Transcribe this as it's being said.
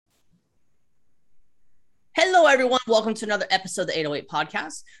everyone. Welcome to another episode of the 808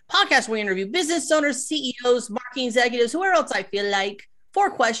 Podcast where we interview business owners, CEOs, marketing executives, whoever else I feel like. 4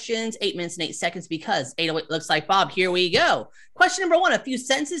 questions, 8 minutes and 8 seconds because 808 looks like Bob. Here we go. Question number 1, a few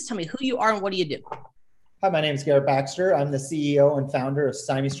sentences. Tell me who you are and what do you do? Hi, my name is Garrett Baxter. I'm the CEO and founder of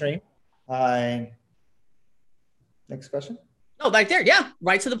SimuStream. Next question. Oh, back there. Yeah,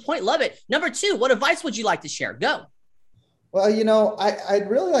 right to the point. Love it. Number 2, what advice would you like to share? Go. Well, I'd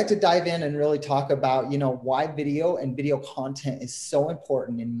really like to dive in and really talk about, why video and video content is so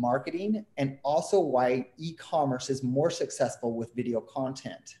important in marketing and also why e-commerce is more successful with video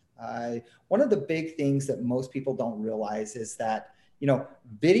content. One of the big things that most people don't realize is that,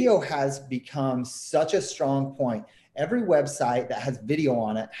 video has become such a strong point. Every website that has video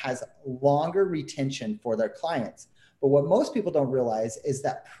on it has longer retention for their clients. But what most people don't realize is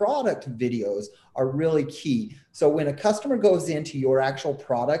that product videos are really key. So when a customer goes into your actual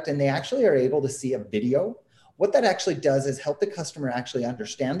product and they actually are able to see a video, what that actually does is help the customer actually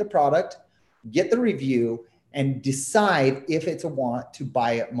understand the product, get the review, and decide if it's a want to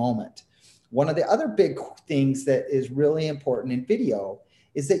buy it moment. One of the other big things that is really important in video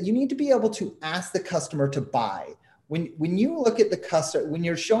is that you need to be able to ask the customer to buy. When you look at the customer, when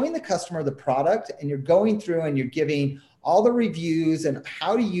you're showing the customer the product and you're going through and you're giving all the reviews and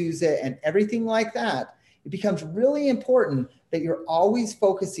how to use it and everything like that, it becomes really important that you're always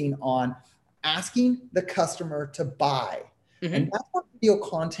focusing on asking the customer to buy. Mm-hmm. And that's what video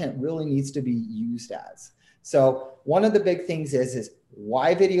content really needs to be used as. So one of the big things is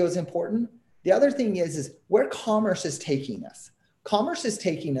why video is important. The other thing is where commerce is taking us. Commerce is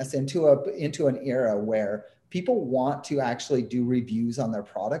taking us into an era where people want to actually do reviews on their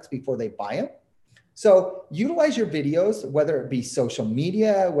products before they buy them. So utilize your videos, whether it be social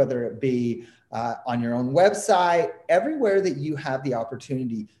media, whether it be on your own website, everywhere that you have the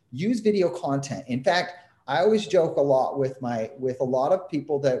opportunity, use video content. In fact, I always joke a lot with a lot of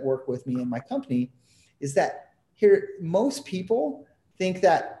people that work with me in my company is that most people think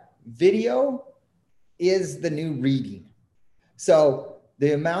that video is the new reading. So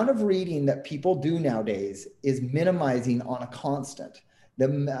the amount of reading that people do nowadays is minimizing on a constant. The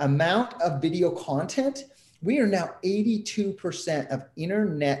amount of video content, we are now 82% of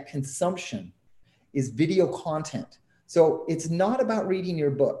internet consumption is video content. So it's not about reading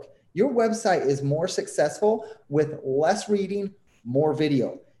your book. Your website is more successful with less reading, more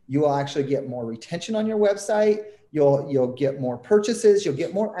video. You will actually get more retention on your website. You'll get more purchases. You'll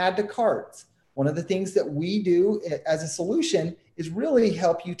get more add to carts. One of the things that we do as a solution is really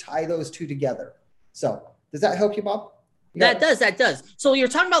help you tie those two together. So does that help you, Bob? That does. So you're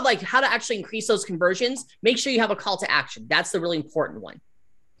talking about like how to actually increase those conversions. Make sure you have a call to action. That's the really important one.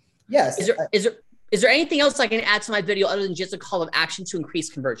 Yes. Is there anything else I can add to my video other than just a call of action to increase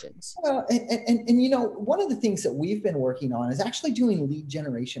conversions? Well, one of the things that we've been working on is actually doing lead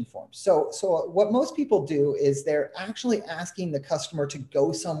generation forms. So what most people do is they're actually asking the customer to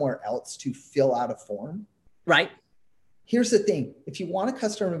go somewhere else to fill out a form. Right. Here's the thing. If you want a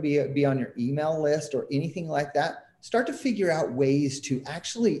customer to be on your email list or anything like that, start to figure out ways to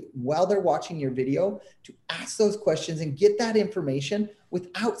actually, while they're watching your video, to ask those questions and get that information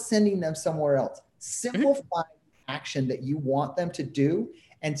without sending them somewhere else. Simplify the action that you want them to do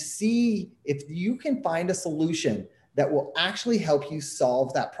and see if you can find a solution that will actually help you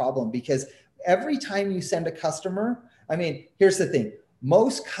solve that problem. Because every time you send a customer, here's the thing.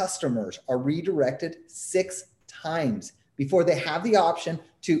 Most customers are redirected 6 times before they have the option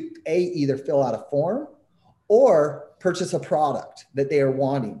to either fill out a form or purchase a product that they are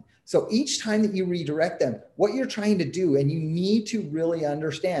wanting. So each time that you redirect them, what you're trying to do, and you need to really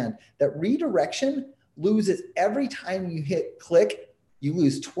understand that redirection loses every time you hit click, you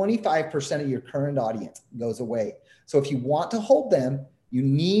lose 25% of your current audience goes away. So if you want to hold them, you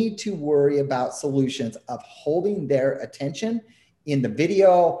need to worry about solutions of holding their attention in the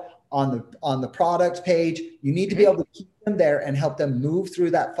video, on the product page. You need to be able to keep them there and help them move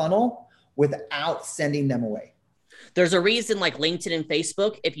through that funnel without sending them away. There's a reason like LinkedIn and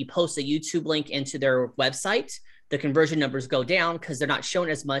Facebook, if you post a YouTube link into their website, the conversion numbers go down because they're not shown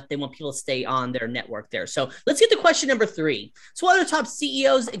as much. They want people to stay on their network there. So let's get to question number 3. So what are the top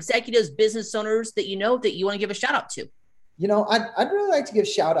CEOs, executives, business owners that you want to give a shout out to? I'd really like to give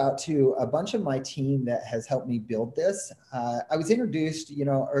shout out to a bunch of my team that has helped me build this. I was introduced,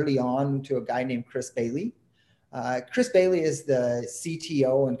 early on to a guy named Chris Bailey. Chris Bailey is the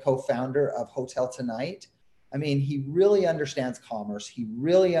CTO and co-founder of Hotel Tonight. He really understands commerce. He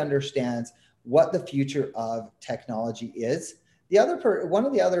really understands what the future of technology is. One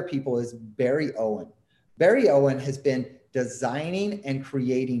of the other people is Barry Owen. Barry Owen has been designing and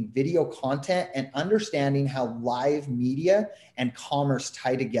creating video content and understanding how live media and commerce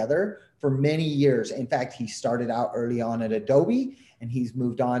tie together for many years. In fact, he started out early on at Adobe, and he's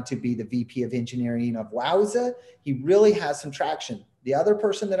moved on to be the VP of engineering of Wowza. He really has some traction. The other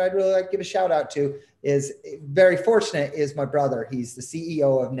person that I'd really like to give a shout out to is very fortunate is my brother. He's the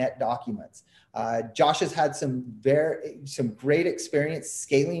CEO of Net Documents. Josh has had some great experience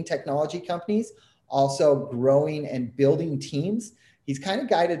scaling technology companies, also growing and building teams. He's kind of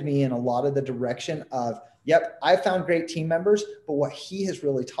guided me in a lot of the direction of, yep, I found great team members, but what he has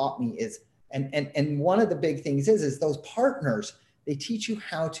really taught me is, and one of the big things is those partners, they teach you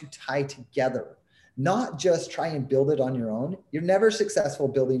how to tie together, not just try and build it on your own. You're never successful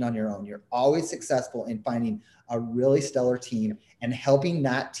building on your own. You're always successful in finding a really stellar team and helping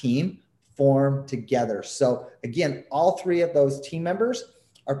that team form together. So again, all three of those team members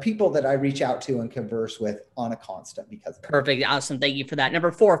are people that I reach out to and converse with on a constant because. Perfect. Awesome. Thank you for that.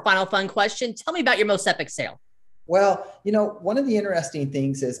 Number 4, final fun question. Tell me about your most epic sale. Well, one of the interesting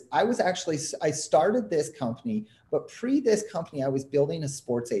things is I started this company, but pre this company, I was building a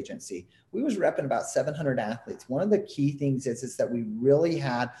sports agency. We was repping about 700 athletes. One of the key things is that we really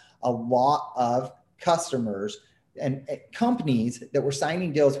had a lot of customers and companies that were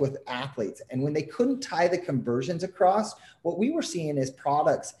signing deals with athletes. And when they couldn't tie the conversions across, what we were seeing is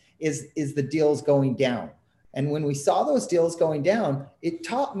products is the deals going down. And when we saw those deals going down, it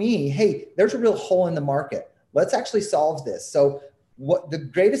taught me, hey, there's a real hole in the market. Let's actually solve this. So what the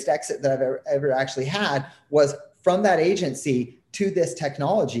greatest exit that I've ever actually had was from that agency to this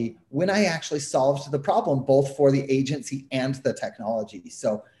technology when I actually solved the problem, both for the agency and the technology.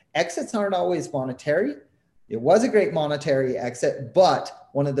 So exits aren't always monetary. It was a great monetary exit, but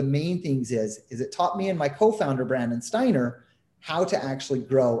one of the main things is it taught me and my co-founder, Brandon Steiner, how to actually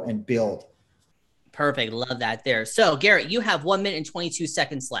grow and build. Perfect. Love that there. So Garrett, you have 1 minute and 22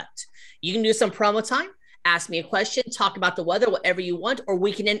 seconds left. You can do some promo time, ask me a question, talk about the weather, whatever you want, or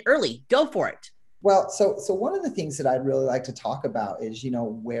we can end early. Go for it. Well, so one of the things that I'd really like to talk about is,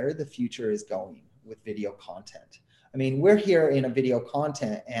 where the future is going with video content. I mean, we're here in a video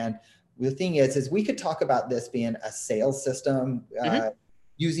content, and the thing is we could talk about this being a sales system,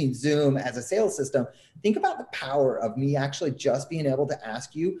 using Zoom as a sales system. Think about the power of me actually just being able to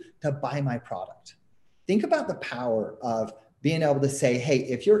ask you to buy my product. Think about the power of being able to say, hey,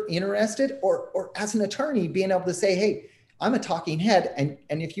 if you're interested, or as an attorney, being able to say, hey, I'm a talking head.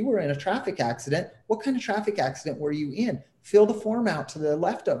 And if you were in a traffic accident, what kind of traffic accident were you in? Fill the form out to the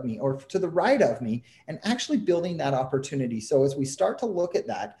left of me or to the right of me, and actually building that opportunity. So as we start to look at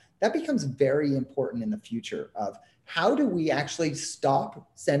that, that becomes very important in the future of how do we actually stop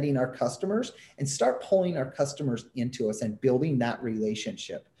sending our customers and start pulling our customers into us and building that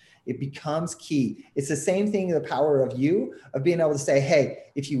relationship. It becomes key. It's the same thing, the power of being able to say, hey,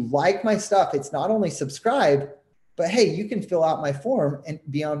 if you like my stuff, it's not only subscribe, but hey, you can fill out my form and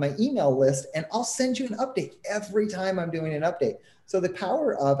be on my email list, and I'll send you an update every time I'm doing an update. So the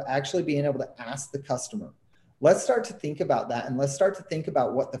power of actually being able to ask the customer, let's start to think about that, and let's start to think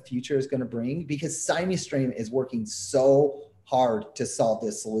about what the future is going to bring, because SimuStream is working so hard to solve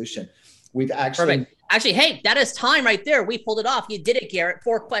this solution. We've actually... Actually, hey, that is time right there. We pulled it off. You did it, Garrett.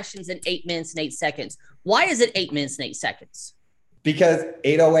 4 questions in 8 minutes and 8 seconds. Why is it 8 minutes and 8 seconds? Because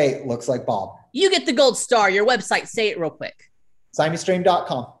 808 looks like Bob. You get the gold star. Your website, say it real quick.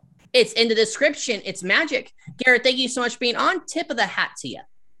 SimuStream.com. It's in the description. It's magic. Garrett, thank you so much for being on. Tip of the hat to you.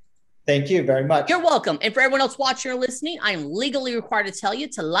 Thank you very much. You're welcome. And for everyone else watching or listening, I am legally required to tell you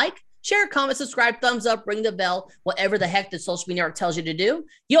to like, share, comment, subscribe, thumbs up, ring the bell, whatever the heck the social media network tells you to do.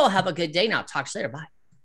 You all have a good day. Now, talk to you later. Bye.